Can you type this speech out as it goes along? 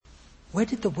Where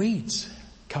did the weeds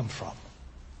come from?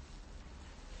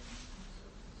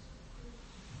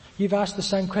 You've asked the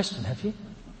same question, have you?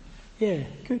 Yeah,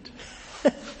 good.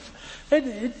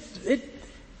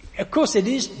 Of course, it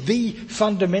is the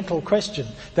fundamental question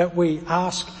that we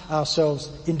ask ourselves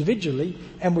individually,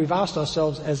 and we've asked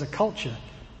ourselves as a culture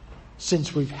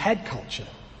since we've had culture.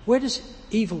 Where does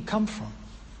evil come from?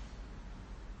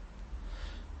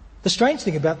 The strange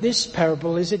thing about this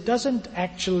parable is it doesn't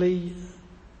actually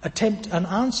attempt an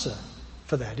answer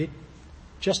for that. It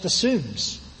just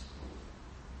assumes.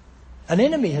 An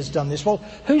enemy has done this. Well,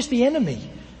 who's the enemy?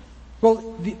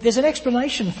 Well, there's an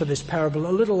explanation for this parable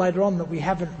a little later on that we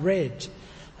haven't read.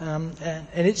 And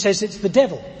it says it's the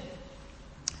devil.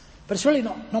 But it's really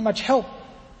not much help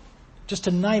just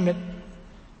to name it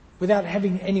without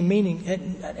having any meaning,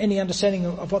 any understanding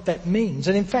of what that means.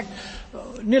 And in fact,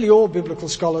 nearly all biblical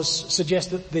scholars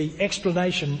suggest that the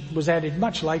explanation was added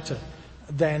much later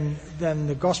than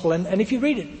the gospel. And if you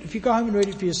read it, if you go home and read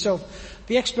it for yourself,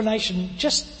 the explanation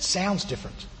just sounds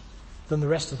different than the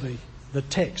rest of the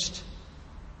text.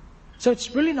 So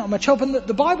it's really not much help. And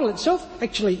the Bible itself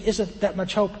actually isn't that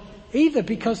much help either,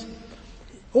 because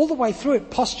all the way through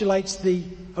it postulates the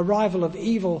arrival of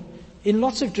evil in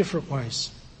lots of different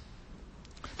ways.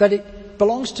 That it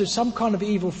belongs to some kind of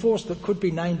evil force that could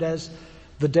be named as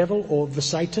the devil or the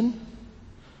Satan.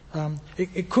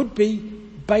 It could be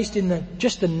based in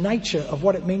just the nature of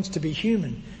what it means to be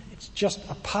human. It's just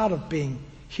a part of being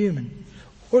human.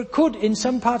 Or it could, in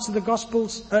some parts of the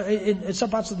Gospels, in some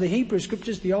parts of the Hebrew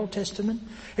Scriptures, the Old Testament,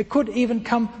 it could even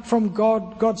come from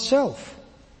God's self.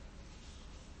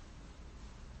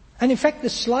 And in fact, the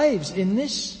slaves in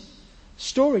this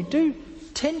story do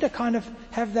tend to kind of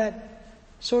have that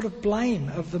sort of blame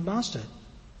of the master.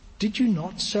 Did you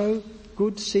not sow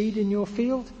good seed in your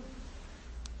field?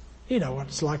 You know what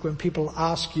it's like when people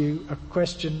ask you a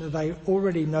question that they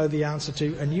already know the answer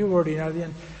to and you already know the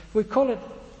answer. We call it a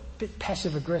bit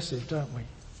passive-aggressive, don't we?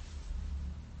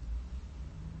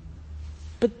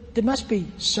 But there must be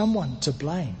someone to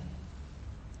blame.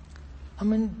 I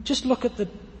mean, just look at the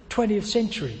 20th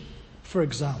century, for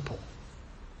example.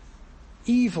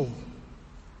 Evil,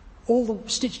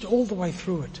 stitched all the way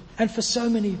through it. And for so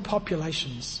many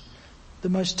populations, the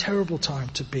most terrible time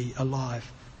to be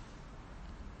alive.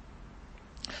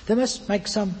 They must make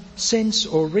some sense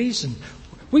or reason.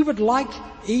 We would like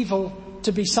evil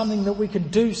to be something that we can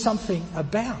do something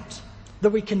about, that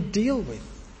we can deal with.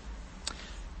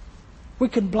 We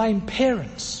can blame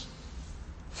parents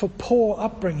for poor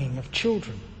upbringing of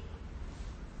children.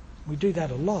 We do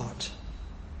that a lot.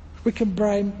 We can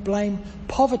blame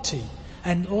poverty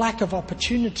and lack of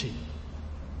opportunity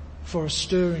for a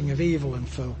stirring of evil and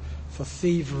for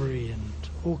thievery and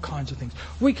all kinds of things.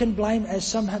 We can blame, as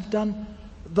some have done,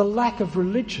 the lack of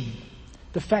religion,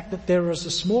 the fact that there is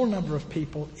a small number of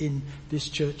people in this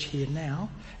church here now,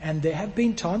 and there have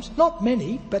been times, not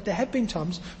many, but there have been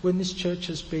times when this church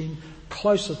has been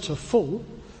closer to full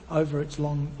over its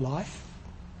long life,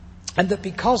 and that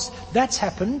because that's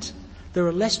happened, there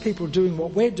are less people doing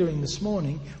what we're doing this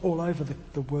morning all over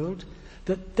the world,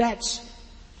 that's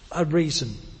a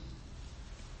reason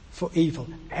for evil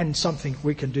and something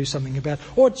we can do something about.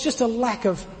 Or it's just a lack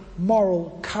of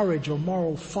moral courage or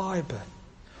moral fibre.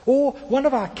 Or one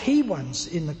of our key ones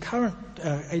in our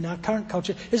current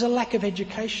culture is a lack of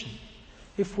education.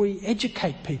 If we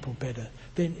educate people better,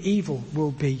 then evil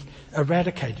will be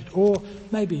eradicated. Or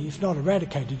maybe if not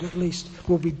eradicated, at least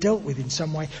will be dealt with in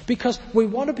some way, because we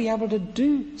want to be able to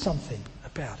do something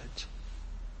about it.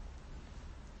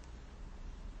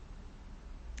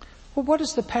 Well, what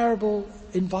does the parable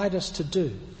invite us to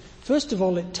do? First of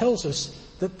all, it tells us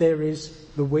that there is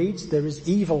the weeds, there is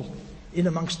evil in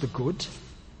amongst the good.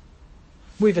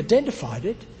 We've identified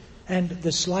it, and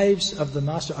the slaves of the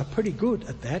master are pretty good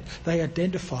at that. They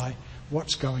identify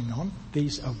what's going on.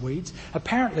 These are weeds.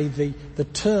 Apparently the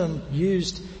term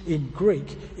used in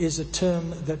Greek is a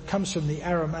term that comes from the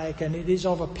Aramaic, and it is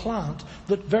of a plant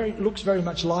that looks very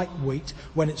much like wheat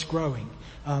when it's growing.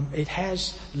 It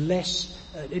has less,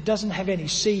 it doesn't have any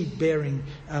seed-bearing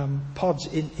pods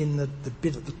in the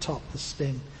bit at the top, the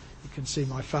stem. You can see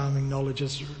my farming knowledge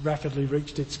has rapidly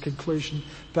reached its conclusion.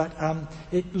 But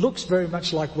it looks very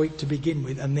much like wheat to begin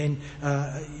with, and then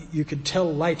you can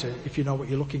tell later, if you know what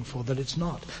you're looking for, that it's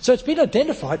not. So it's been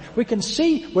identified. We can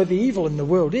see where the evil in the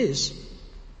world is.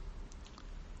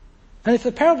 And if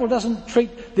the parable doesn't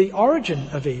treat the origin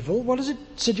of evil, what does it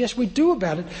suggest we do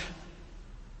about it?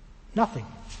 Nothing.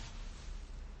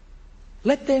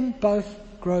 Let them both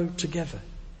grow together.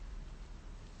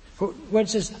 When it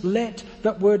says let,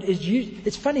 that word is used.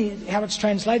 It's funny how it's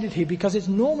translated here, because it's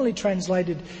normally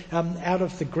translated out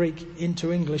of the Greek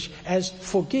into English as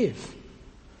forgive.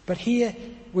 But here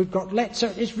we've got let.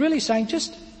 So it's really saying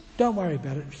just don't worry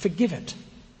about it. Forgive it.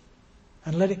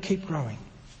 And let it keep growing.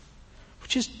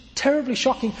 Which is terribly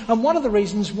shocking. And one of the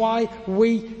reasons why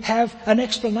we have an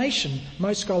explanation,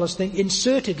 most scholars think,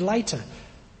 inserted later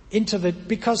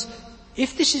because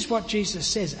if this is what Jesus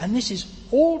says, and this is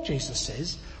all Jesus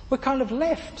says, we're kind of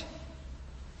left.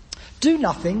 Do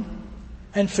nothing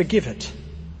and forgive it.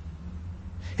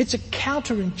 It's a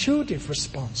counterintuitive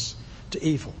response to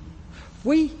evil.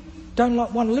 We don't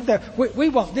want to live there. We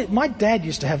want. My dad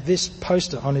used to have this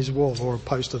poster on his wall, or a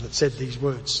poster that said these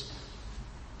words.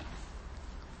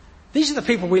 These are the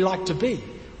people we like to be.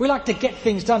 We like to get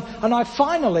things done. And I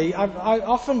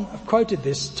often quoted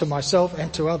this to myself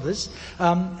and to others,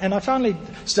 and I finally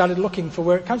started looking for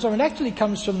where it comes from. It actually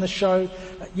comes from the show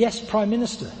Yes, Prime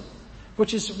Minister,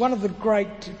 which is one of the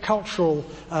great cultural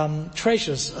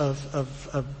treasures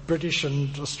of British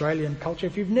and Australian culture.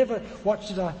 If you've never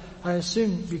watched it, I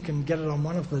assume you can get it on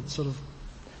one of the sort of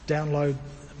download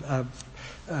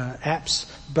apps,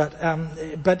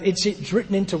 but it's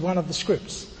written into one of the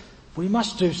scripts. We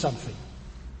must do something.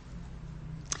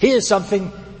 Here's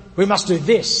something, we must do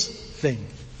this thing.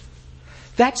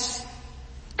 That's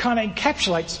kind of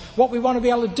encapsulates what we want to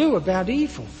be able to do about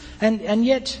evil. And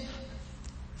yet,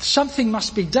 something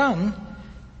must be done.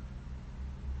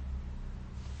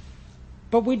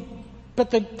 But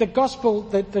the gospel,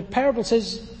 the parable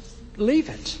says, leave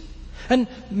it. And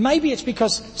maybe it's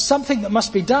because something that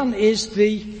must be done is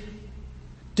the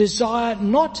desire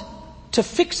not to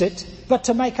fix it, but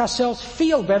to make ourselves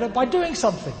feel better by doing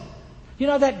something. You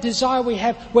know, that desire we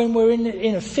have when we're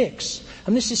in a fix.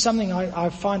 And this is something I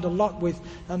find a lot with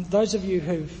those of you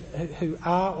who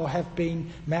are or have been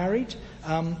married.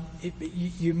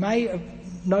 You may have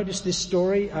noticed this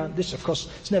story. This, of course,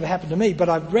 it's never happened to me, but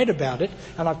I've read about it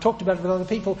and I've talked about it with other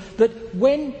people. That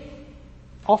when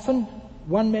often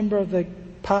one member of the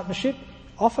partnership,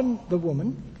 often the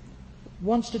woman,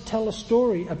 wants to tell a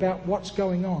story about what's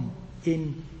going on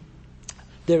in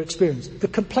their experience, the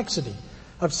complexity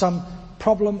of some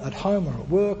problem at home or at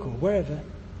work or wherever.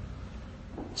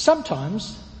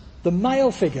 Sometimes the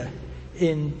male figure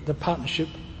in the partnership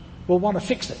will want to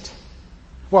fix it.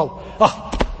 Well,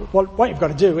 what you've got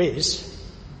to do is,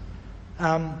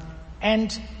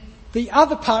 and the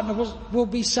other partner will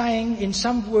be saying in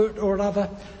some word or another,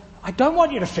 I don't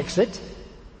want you to fix it.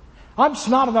 I'm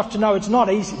smart enough to know it's not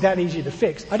that easy to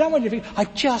fix. I don't want you to fix it. I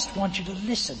just want you to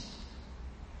listen.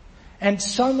 And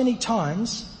so many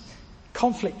times,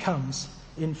 conflict comes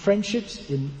in friendships,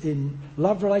 in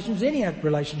love relationships, any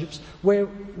relationships, where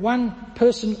one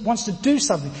person wants to do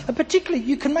something. And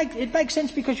particularly, it makes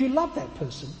sense because you love that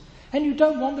person and you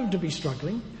don't want them to be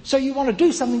struggling, so you want to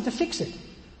do something to fix it.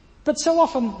 But so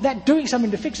often, that doing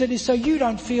something to fix it is so you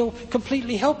don't feel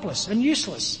completely helpless and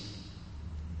useless.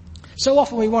 So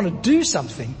often we want to do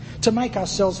something to make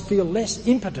ourselves feel less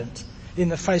impotent in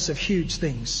the face of huge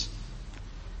things.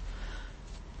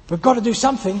 We've got to do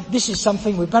something. This is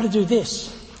something. We've got to do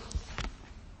this.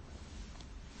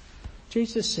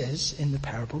 Jesus says in the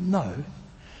parable, no.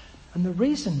 And the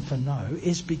reason for no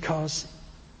is because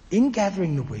in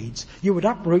gathering the weeds, you would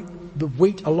uproot the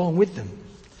wheat along with them.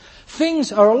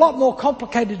 Things are a lot more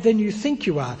complicated than you think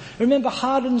you are. Remember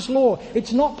Hardin's law.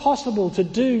 It's not possible to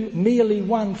do merely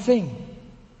one thing.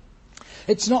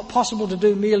 It's not possible to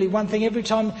do merely one thing. Every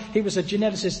time he was a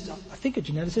geneticist, I think a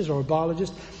geneticist or a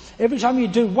biologist, every time you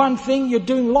do one thing, you're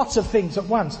doing lots of things at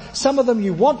once. Some of them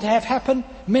you want to have happen,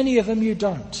 many of them you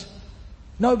don't.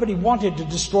 Nobody wanted to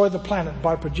destroy the planet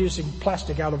by producing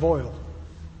plastic out of oil.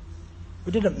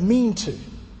 We didn't mean to.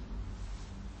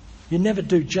 You never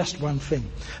do just one thing.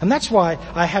 And that's why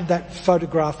I have that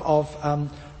photograph of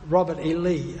Robert E.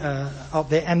 Lee up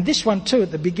there. And this one too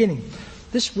at the beginning.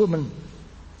 This woman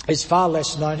is far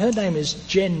less known. Her name is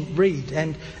Jen Reid.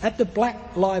 And at the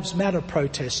Black Lives Matter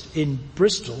protest in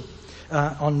Bristol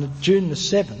on June the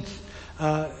 7th,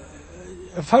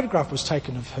 a photograph was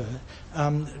taken of her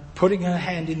putting her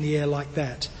hand in the air like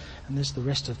that. And there's the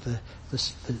rest of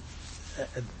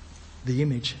the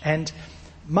image. And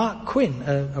Mark Quinn,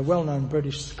 a well-known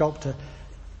British sculptor,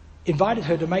 invited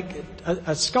her to make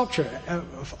a sculpture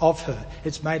of her.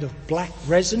 It's made of black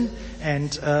resin,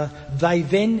 and they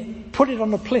then put it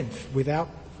on a plinth without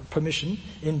permission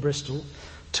in Bristol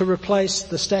to replace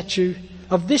the statue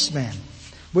of this man,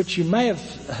 which you may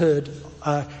have heard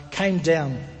came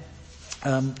down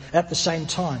at the same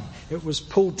time. It was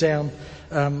pulled down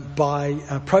by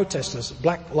protesters,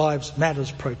 Black Lives Matter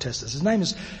protesters. His name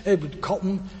is Edward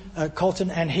Colton,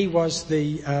 and he was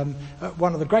the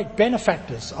one of the great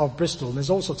benefactors of Bristol. And there's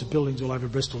all sorts of buildings all over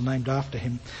Bristol named after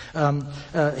him.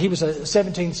 He was end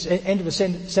of the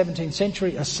 17th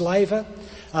century, a slaver.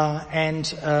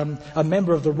 And a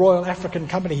member of the Royal African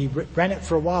Company. He ran it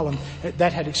for a while, and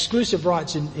that had exclusive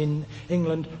rights in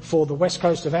England for the west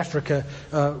coast of Africa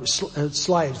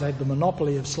slaves. They had the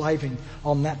monopoly of slaving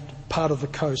on that part of the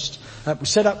coast. It was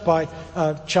set up by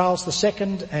Charles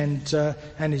II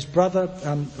and his brother,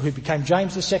 who became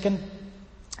James II.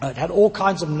 It had all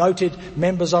kinds of noted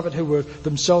members of it who were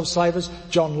themselves slavers.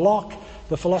 John Locke,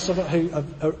 the philosopher,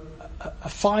 who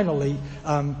finally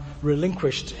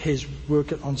relinquished his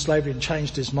work on slavery and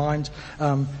changed his mind.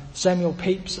 Samuel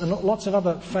Pepys and lots of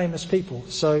other famous people.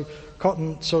 So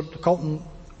Colton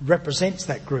represents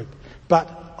that group. But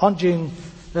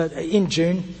in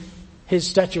June, his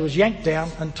statue was yanked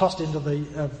down and tossed into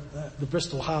the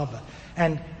Bristol Harbour.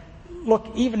 And look,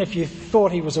 even if you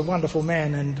thought he was a wonderful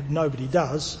man, and nobody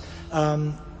does,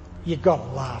 you've got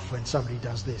to laugh when somebody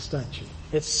does this, don't you?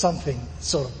 It's something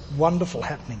sort of wonderful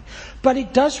happening. But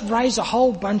it does raise a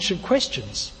whole bunch of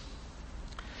questions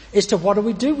as to what do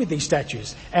we do with these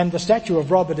statues. And the statue of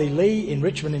Robert E. Lee in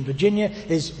Richmond in Virginia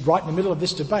is right in the middle of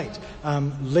this debate.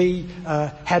 Lee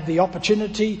had the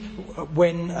opportunity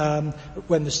when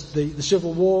the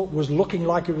Civil War was looking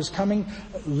like it was coming.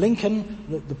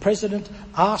 Lincoln, the president,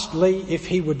 asked Lee if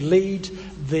he would lead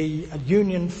the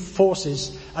Union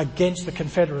forces against the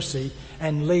Confederacy,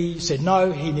 and Lee said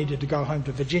no, he needed to go home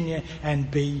to Virginia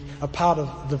and be a part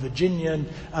of the Virginian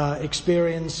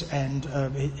experience, and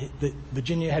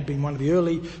Virginia had been one of the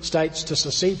early states to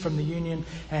secede from the Union,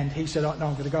 and he said, oh, no,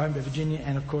 I'm going to go home to Virginia,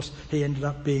 and of course he ended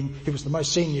up he was the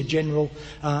most senior general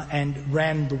and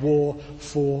ran the war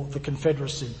for the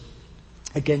Confederacy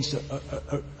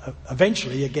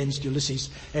eventually against Ulysses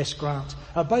S. Grant,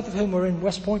 both of whom were in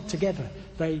West Point together.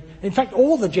 In fact,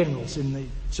 all the generals in the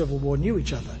Civil War knew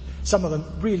each other, some of them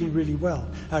really, really well.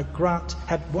 Grant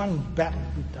had one battle,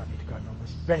 we don't need to go on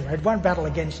this, but anyway, had one battle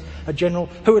against a general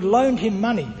who had loaned him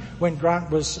money when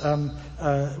Grant was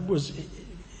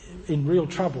in real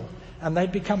trouble, and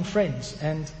they'd become friends,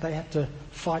 and they had to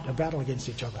fight a battle against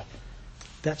each other.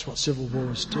 That's what civil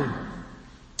wars do.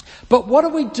 But what do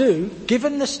we do,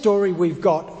 given the story we've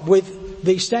got with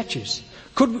these statues?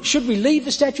 Should we leave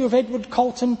the statue of Edward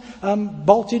Colton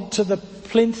bolted to the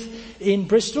plinth in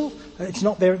Bristol? It's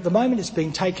not there at the moment. It's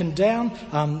being taken down.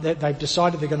 They've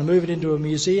decided they're going to move it into a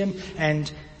museum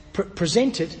and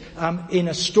present it in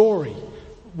a story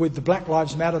with the Black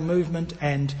Lives Matter movement,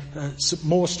 and some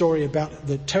more story about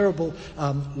the terrible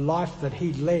life that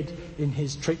he led in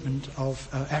his treatment of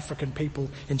African people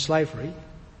in slavery.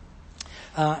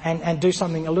 And do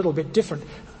something a little bit different.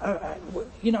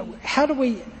 How do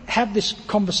we have this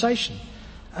conversation?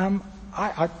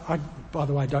 I, by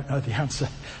the way, don't know the answer.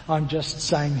 I'm just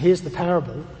saying, here's the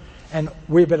parable, and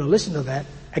we better listen to that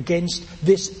against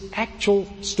this actual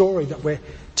story that we're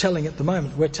telling at the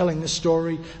moment. We're telling this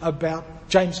story about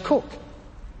James Cook.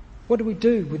 What do we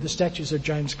do with the statues of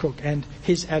James Cook and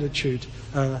his attitude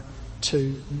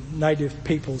to native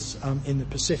peoples in the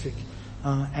Pacific?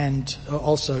 And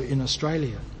also in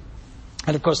Australia.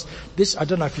 And of course, I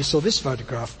don't know if you saw this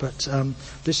photograph, but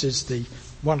this is the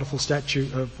wonderful statue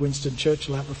of Winston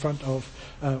Churchill out the front of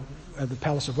the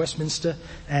Palace of Westminster,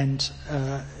 and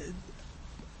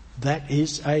that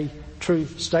is a true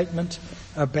statement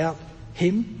about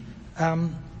him.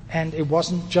 And it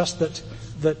wasn't just that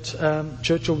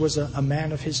Churchill was a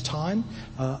man of his time,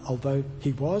 although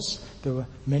he was. There were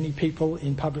many people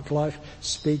in public life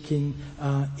speaking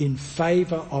in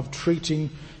favour of treating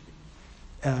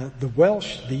the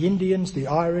Welsh, the Indians, the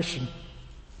Irish, and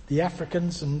the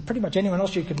Africans, and pretty much anyone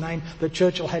else you could name that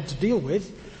Churchill had to deal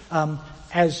with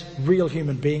as real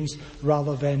human beings,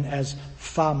 rather than as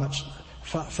far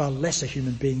lesser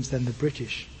human beings than the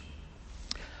British.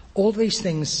 All these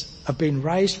things have been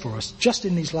raised for us just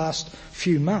in these last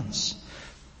few months.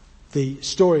 The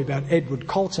story about Edward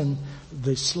Colton,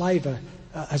 the slaver,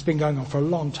 has been going on for a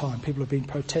long time. People have been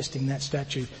protesting that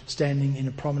statue standing in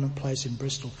a prominent place in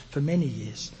Bristol for many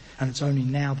years, and it's only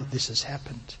now that this has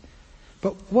happened.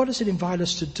 But what does it invite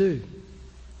us to do?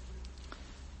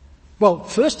 Well,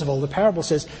 first of all, the parable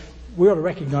says we ought to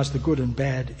recognise the good and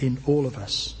bad in all of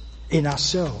us, in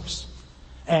ourselves.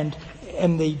 And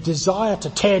the desire to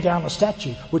tear down a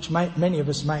statue, which many of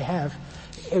us may have,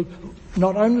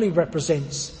 not only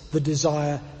represents the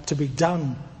desire to be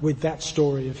done with that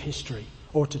story of history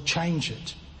or to change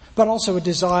it, but also a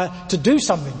desire to do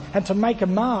something and to make a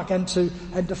mark and to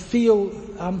feel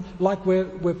like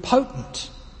we're potent.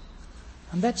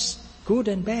 And that's good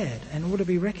and bad and ought to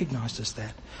be recognised as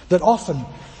that. That often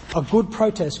a good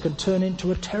protest can turn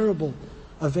into a terrible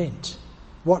event.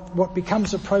 What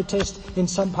becomes a protest in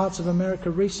some parts of America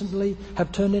recently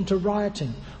have turned into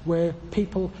rioting, where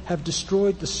people have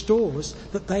destroyed the stores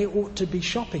that they ought to be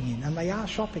shopping in, and they are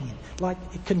shopping in. Like,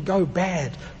 it can go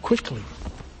bad quickly.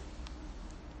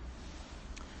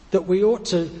 That we ought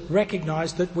to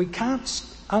recognise that we can't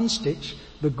unstitch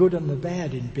the good and the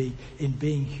bad in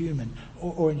being human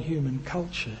or in human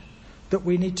culture. That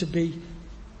we need to be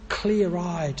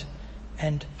clear-eyed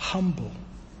and humble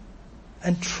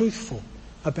and truthful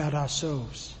about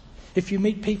ourselves. If you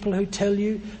meet people who tell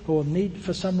you, or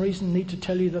for some reason need to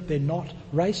tell you that they're not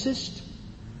racist,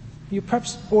 you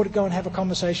perhaps ought to go and have a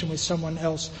conversation with someone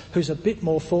else who's a bit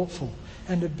more thoughtful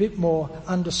and a bit more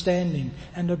understanding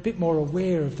and a bit more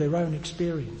aware of their own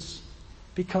experience.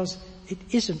 Because it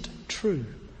isn't true.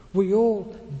 We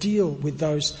all deal with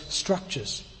those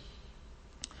structures.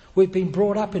 We've been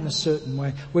brought up in a certain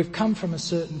way. We've come from a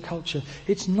certain culture.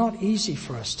 It's not easy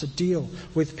for us to deal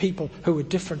with people who are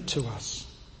different to us.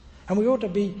 And we ought to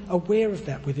be aware of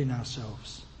that within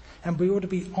ourselves. And we ought to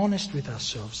be honest with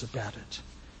ourselves about it.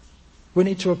 We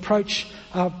need to approach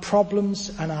our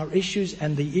problems and our issues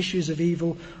and the issues of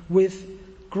evil with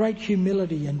great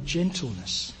humility and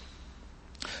gentleness.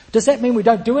 Does that mean we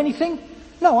don't do anything?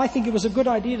 No, I think it was a good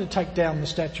idea to take down the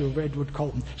statue of Edward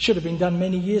Colton. Should have been done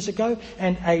many years ago,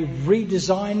 and a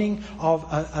redesigning of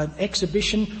an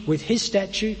exhibition with his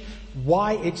statue,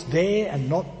 why it's there and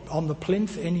not on the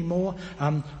plinth anymore,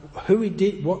 who he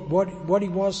did, what he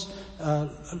was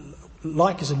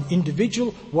like as an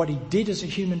individual, what he did as a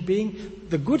human being,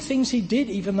 the good things he did,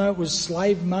 even though it was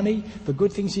slave money, the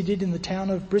good things he did in the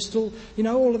town of Bristol,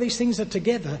 all of these things are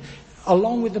together,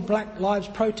 along with the Black Lives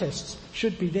protests,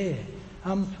 should be there.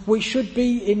 We should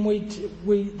be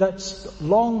that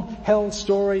long-held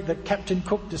story that Captain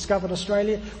Cook discovered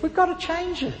Australia. We've got to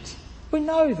change it. We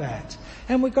know that.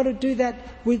 And we've got to do that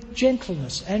with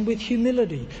gentleness and with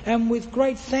humility and with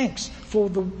great thanks for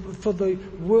the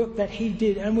work that he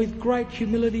did, and with great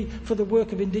humility for the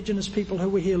work of Indigenous people who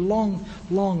were here long,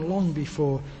 long, long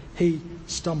before he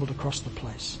stumbled across the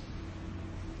place.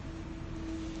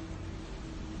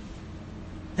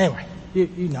 Anyway.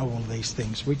 You know all these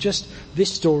things.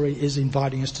 This story is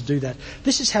inviting us to do that.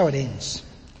 This is how it ends.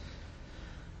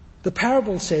 The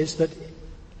parable says that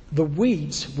the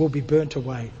weeds will be burnt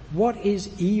away. What is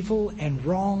evil and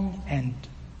wrong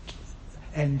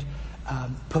and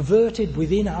perverted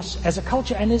within us as a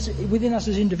culture and within us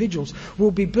as individuals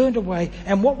will be burnt away,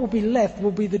 and what will be left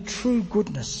will be the true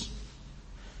goodness.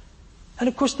 And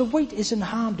of course the wheat isn't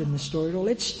harmed in this story at all.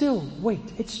 It's still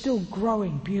wheat. It's still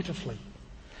growing beautifully.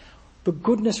 The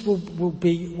goodness will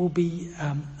be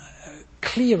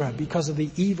clearer because of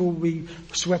the evil we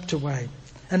swept away,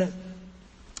 and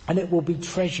it will be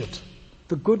treasured.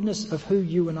 The goodness of who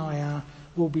you and I are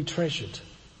will be treasured.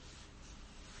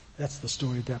 That's the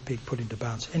story about pig put into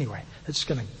barns. Anyway,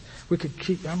 we could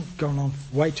keep. I'm going on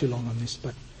way too long on this,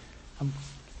 but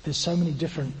there's so many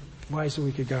different ways that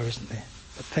we could go, isn't there?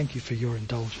 But thank you for your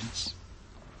indulgence.